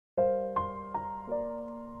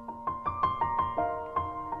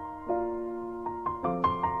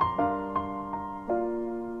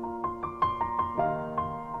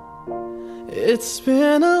It's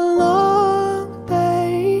been a long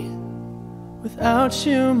day without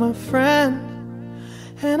you, my friend,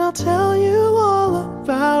 and I'll tell you all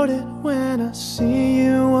about it when I see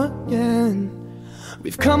you again.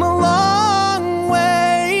 We've come a long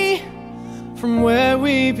way from where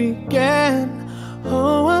we began.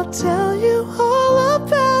 Oh, I'll tell you all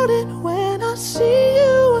about it when I see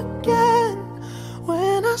you again.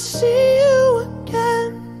 When I see you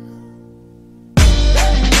again.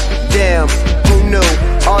 Damn, who knew?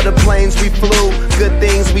 All the planes we flew, good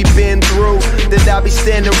things we've been through, that I'll be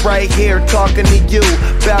standing right here talking to you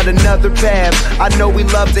about another path. I know we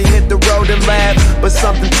love to hit the road and laugh, but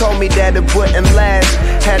something told me that it wouldn't last.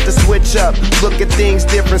 Had to switch up, look at things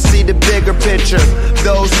different, see the bigger picture.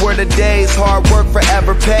 Those were the days, hard work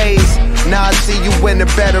forever pays. Now I see you in a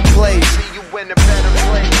better place.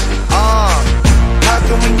 How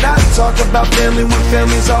can we not talk about family when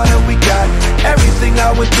family's all that we got? Everything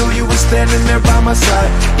I went through, you were standing there by my side,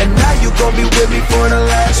 and now you gon' be with me for the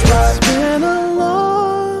last ride. It's been a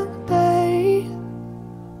long day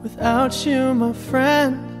without you, my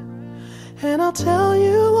friend, and I'll tell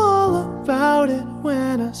you all about it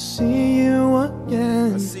when I see you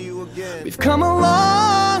again. We've come a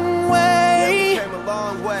long way,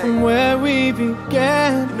 from where we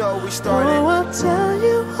began. You know we started. Oh, I'll tell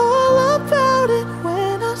you all about it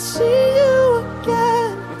when I see you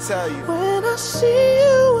again. I'll tell you. When I see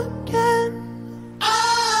you again.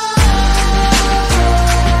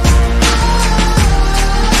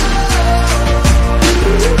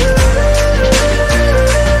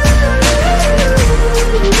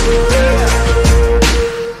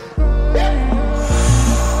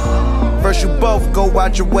 First you both go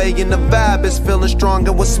out your way and the vibe is feeling strong,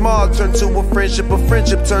 and what's small turn to a friendship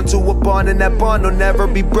turn to a bond, and that bond will never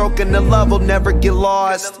be broken, the love will never get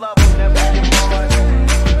lost.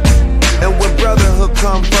 And when brotherhood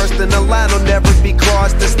come first, then the line will never be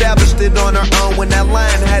crossed. Established it on our own when that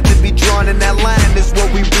line had to be drawn, and that line is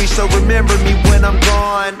what we reach, so remember me when I'm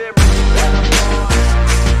gone.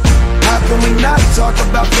 How can we not talk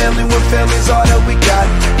about family when family's all that we got?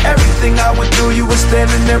 Everything I went through, you were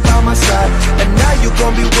standing there by my side, and now you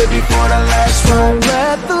gon' be with me for the last ride. Don't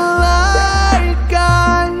let the light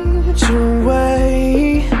guide your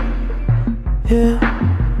way. Yeah.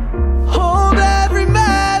 Hold every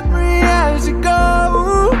memory as you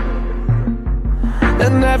go,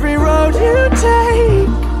 and every road you take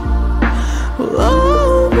will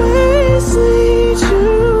always lead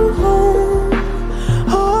you home.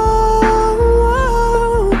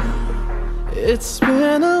 It's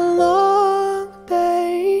been a long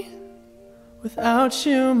day without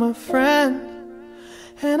you, my friend,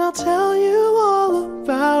 and I'll tell you all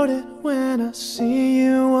about it when I see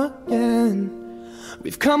you again.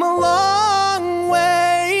 We've come a long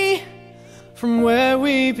way from where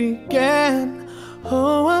we began.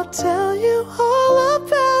 Oh, I'll tell you all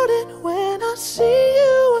about it when I see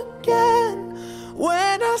you again.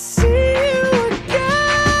 When I see you again.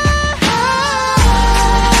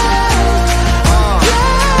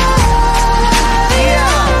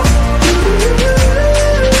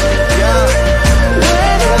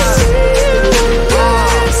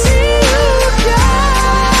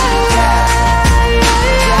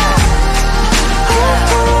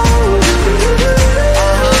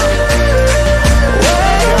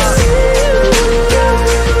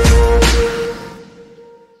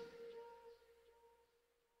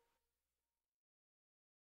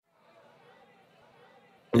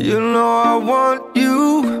 You know I want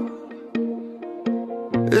you.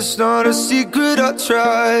 It's not a secret I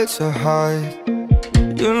try to hide.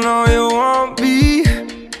 You know you want me,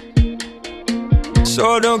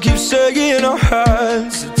 so don't keep saying our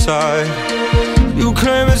hands are tied. You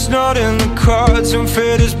claim it's not in the cards, and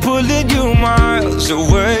fate is pulling you miles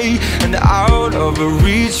away and out of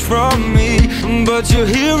reach from me. But you're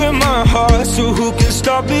here in my heart, so who can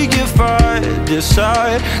stop me if I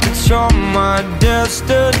decide that you're my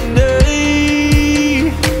destiny?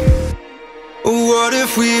 What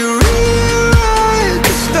if we rewrite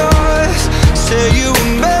the stars? Say you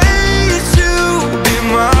were made to be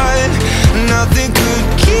mine. Nothing could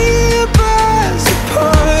keep us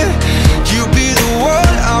apart. You be the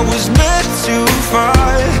one I was meant to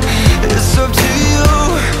find. It's up to you,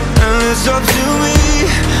 and it's up to me.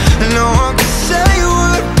 No one can say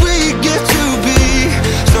what we get to be.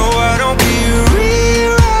 So why don't we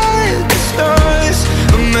rewrite the stars?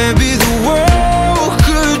 Maybe the world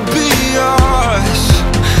could be ours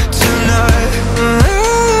tonight.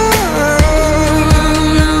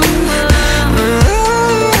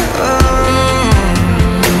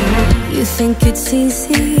 You think it's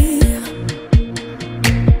easy?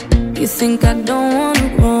 You think I don't wanna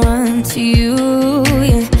run? come to you,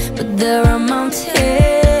 yeah. But there are mountains,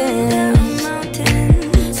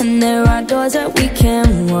 and there are doors that we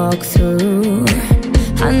can walk through.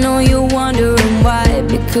 I know you're wondering why,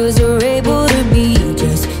 because we're able to be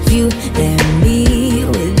just you and me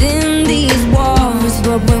within these walls.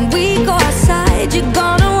 But when we go outside, you're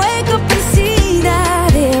gonna wake up and see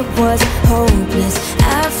that it was hopeless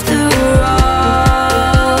after all.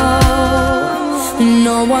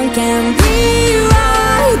 No one can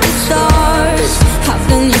rewrite the stars. How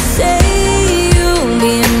can you say you'll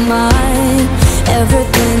be mine?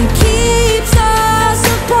 Everything keeps us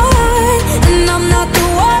apart, and I'm not the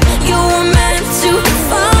one you were meant to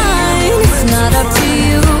find. It's not up to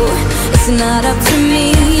you, it's not up to me,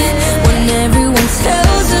 when everyone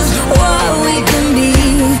tells us what we can be.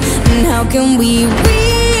 And how can we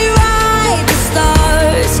rewrite the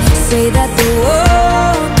stars? Say that the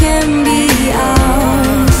world can be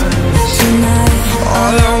ours tonight.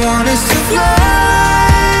 All I want is to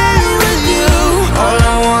fly with you. All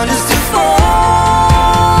I want is to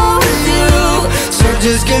fall with you. So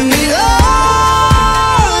just give me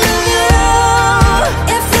all of you.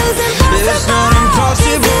 It feels impossible. It's not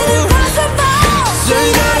impossible. Say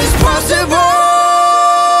that it's possible.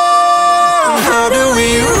 How do we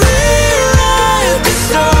rewrite the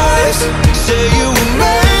stars? Say you were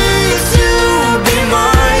made to be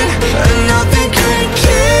mine, and nothing could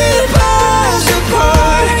keep us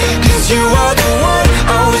apart. 'Cause you are the one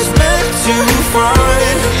I was meant to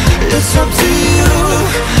find. It's up to you,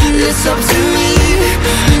 it's up to me.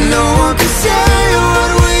 No one can say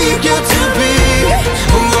what we get to be.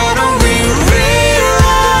 Why don't we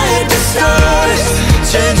rewrite the stars,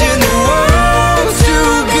 changing the world to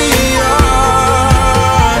be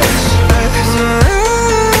ours?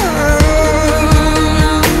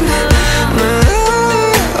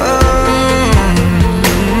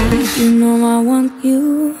 You know I want you.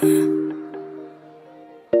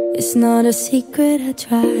 It's not a secret I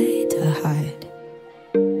try to hide,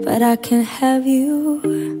 but I can't have you.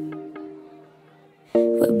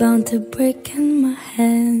 We're bound to break and my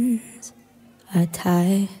hands are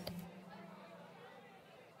tied.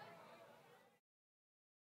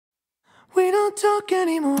 We don't talk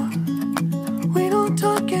anymore. We don't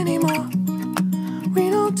talk anymore. We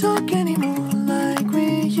don't talk anymore like we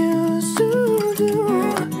used to do.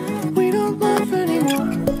 We don't laugh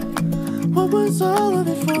anymore. What was all of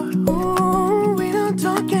it for? Ooh, we don't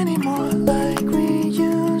talk anymore like we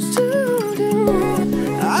used to do.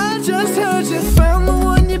 I just heard you found the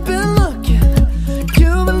one you've been looking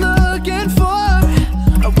for.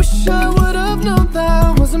 I wish I would have known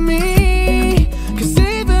that wasn't me. 'Cause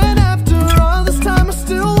even after all this time I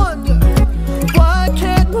still wonder why I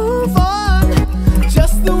can't move on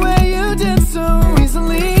just the way you did so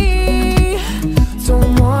easily.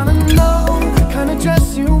 Don't wanna know the kind of dress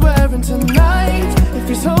you're wearing tonight, if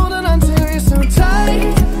he's holding on to you so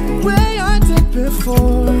tight the way I did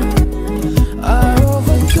before. I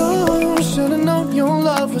overdosed, should've known your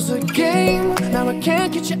love was a game. Now I can't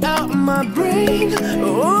get you out of my brain.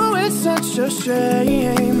 Oh, it's such a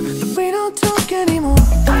shame that we don't talk anymore.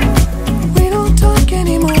 We don't talk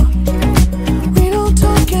anymore. We don't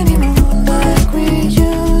talk anymore like we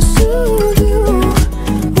used to do.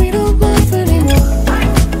 We don't laugh anymore.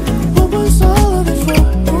 What was all of it for?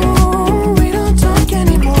 Ooh, we don't talk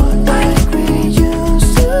anymore like we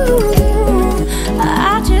used to do.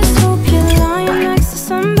 I just hope you're lying next to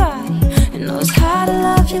somebody who knows how to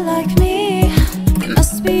love you like me. There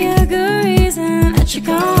must be a good reason that you're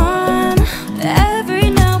gone. Every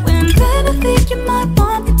now and then I think you might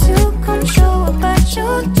want me to come show up at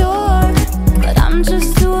your door, but I'm just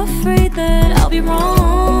too afraid that I'll be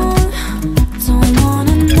wrong. Don't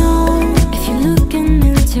wanna know if you're looking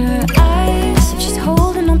into her eyes, if she's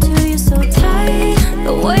holding on to you so tight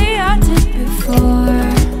the way I did before.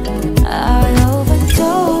 I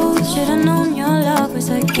overdosed, should've known your love was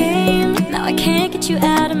a game. Now I can't get you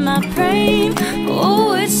out of my brain.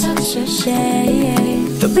 Oh, it's such a shame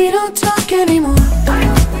that we don't talk anymore.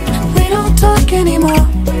 We don't talk anymore.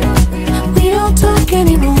 We don't talk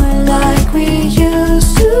anymore like we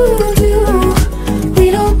used to do. We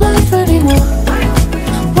don't laugh anymore.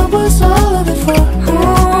 What was all of it for?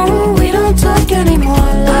 Ooh, we don't talk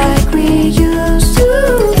anymore like we used to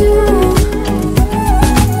do.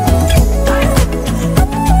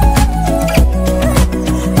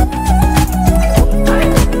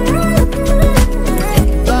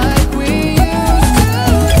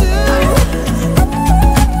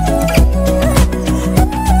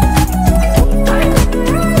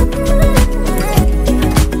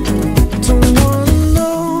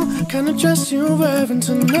 Dress you're wearing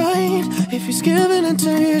tonight, if he's giving it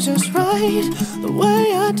to you just right, the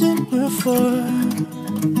way I did before.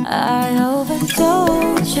 I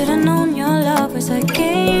overdosed, should've known your love was a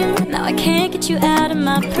game. Now I can't get you out of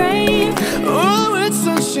my brain. Oh, it's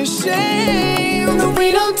such a shame that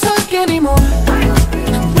we don't talk anymore.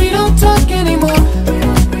 We don't talk anymore.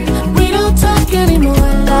 We don't talk anymore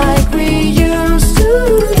like we used to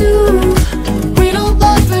do. We don't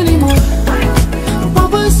love anymore.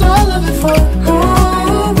 What was all of it for?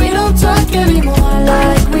 Oh, we don't talk anymore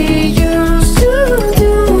like we used to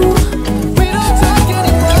do. We don't talk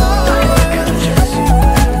anymore.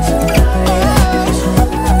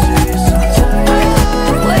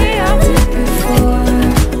 The way I did before.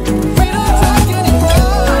 We don't talk anymore.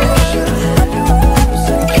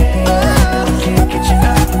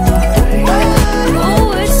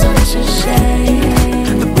 Oh, it's such a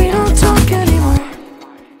shame That we don't talk anymore.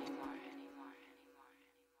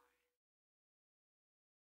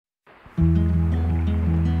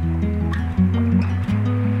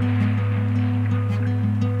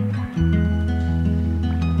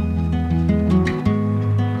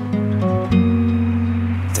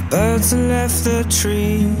 The birds have left the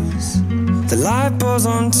trees, the light pours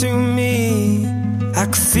onto me. I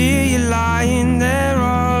could feel you lying there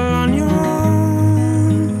all on your own.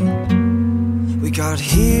 We got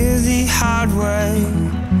here the hard way,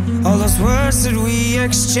 all those words that we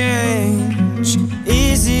exchange.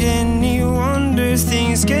 Is it any wonder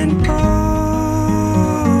things get broke?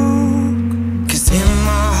 'Cause in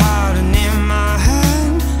my heart and in my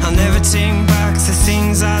head, I'll never take back the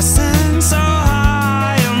things I said. So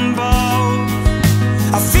high and bold,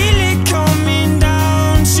 I feel it coming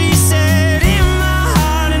down. She said, in my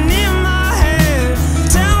heart and in my head,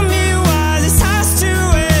 tell me why this has to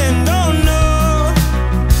end. Oh no,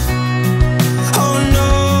 oh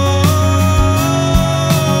no,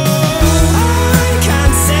 I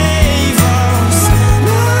can't save us.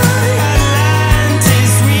 My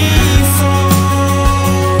Atlantis, we fall.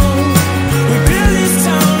 We build this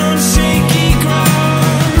town on shaky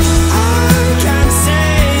ground. I can't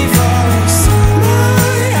save us.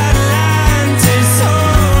 My Atlantis, oh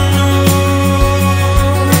no.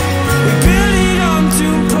 We build it up to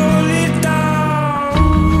pull it down.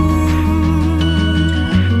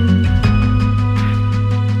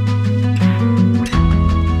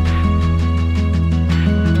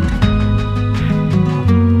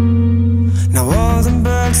 Now all the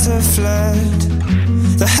birds have fled,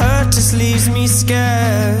 the hurt just leaves me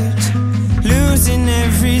scared, losing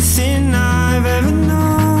everything I've ever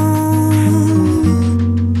known.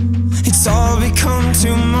 It's all become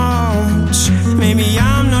too much. Maybe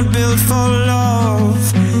I'm not built for love.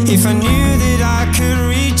 If I knew